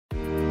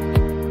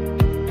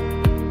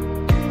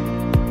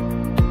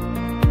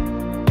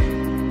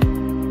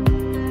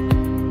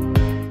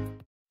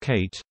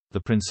Kate, the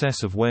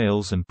Princess of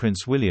Wales and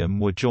Prince William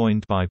were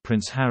joined by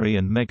Prince Harry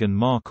and Meghan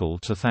Markle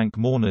to thank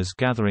mourners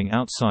gathering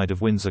outside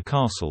of Windsor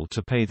Castle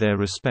to pay their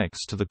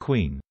respects to the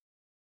Queen.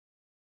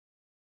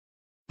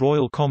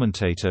 Royal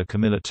commentator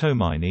Camilla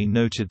Tominey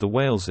noted the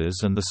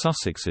Waleses and the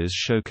Sussexes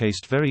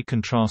showcased very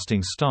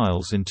contrasting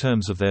styles in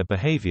terms of their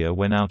behaviour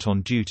when out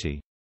on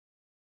duty.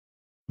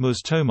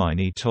 Ms.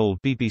 Tominey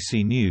told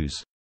BBC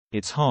News,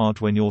 "It's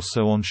hard when you're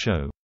so on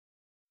show."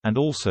 And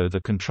also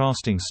the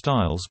contrasting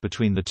styles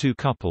between the two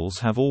couples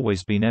have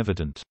always been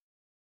evident.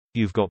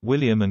 You've got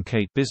William and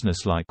Kate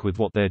businesslike with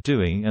what they're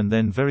doing and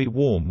then very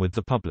warm with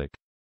the public.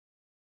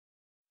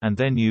 And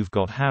then you've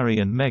got Harry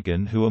and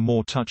Meghan who are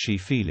more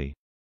touchy-feely.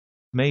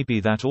 Maybe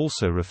that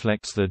also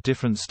reflects their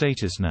different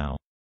status now.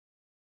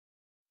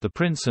 The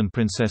Prince and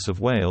Princess of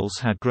Wales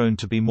had grown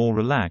to be more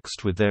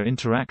relaxed with their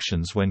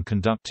interactions when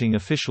conducting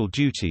official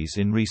duties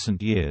in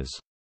recent years.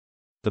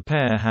 The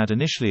pair had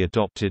initially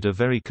adopted a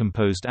very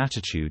composed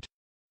attitude,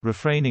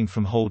 refraining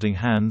from holding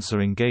hands or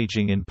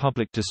engaging in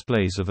public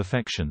displays of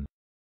affection.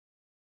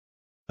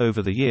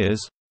 Over the years,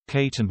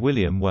 Kate and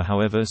William were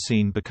however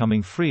seen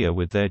becoming freer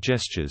with their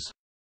gestures,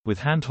 with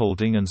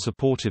handholding and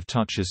supportive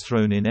touches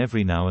thrown in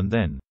every now and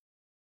then.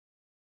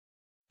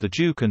 The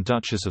Duke and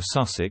Duchess of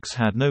Sussex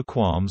had no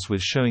qualms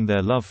with showing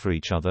their love for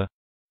each other,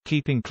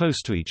 keeping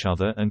close to each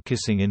other and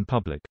kissing in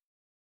public.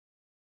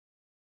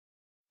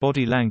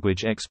 Body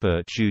language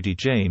expert Judy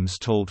James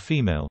told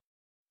Female,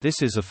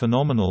 "This is a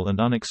phenomenal and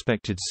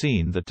unexpected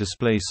scene that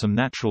displays some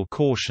natural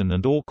caution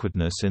and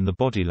awkwardness in the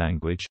body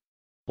language.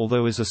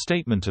 Although as a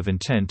statement of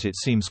intent it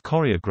seems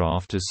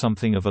choreographed as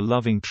something of a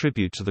loving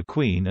tribute to the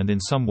Queen and in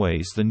some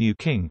ways the new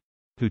King,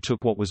 who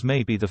took what was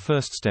maybe the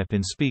first step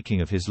in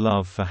speaking of his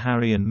love for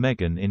Harry and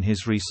Meghan in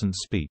his recent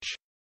speech."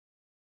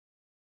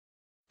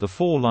 The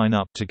four line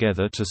up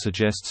together to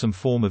suggest some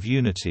form of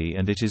unity,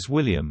 and it is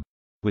William,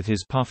 with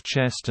his puffed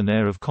chest and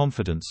air of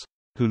confidence,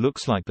 who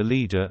looks like the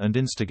leader and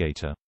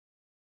instigator.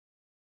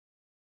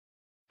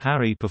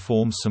 Harry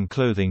performs some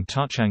clothing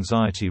touch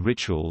anxiety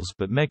rituals,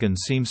 but Meghan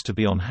seems to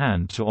be on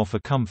hand to offer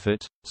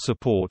comfort,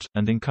 support,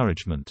 and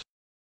encouragement.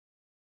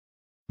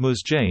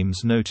 Ms.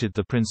 James noted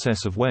the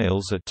Princess of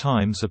Wales at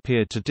times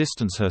appeared to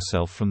distance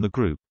herself from the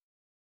group.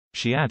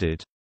 She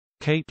added,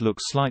 "Kate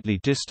looks slightly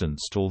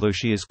distanced although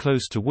she is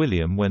close to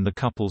William when the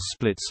couples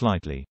split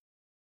slightly."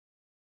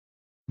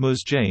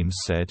 Ms. James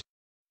said,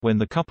 "When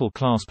the couple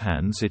clasp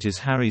hands it is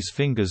Harry's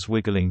fingers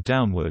wiggling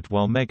downward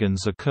while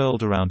Meghan's are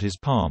curled around his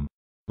palm,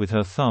 with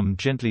her thumb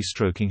gently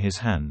stroking his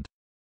hand.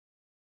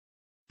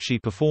 She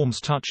performs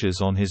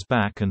touches on his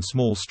back and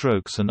small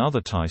strokes and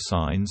other tie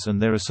signs,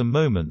 and there are some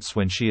moments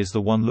when she is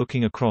the one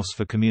looking across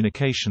for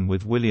communication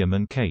with William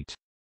and Kate."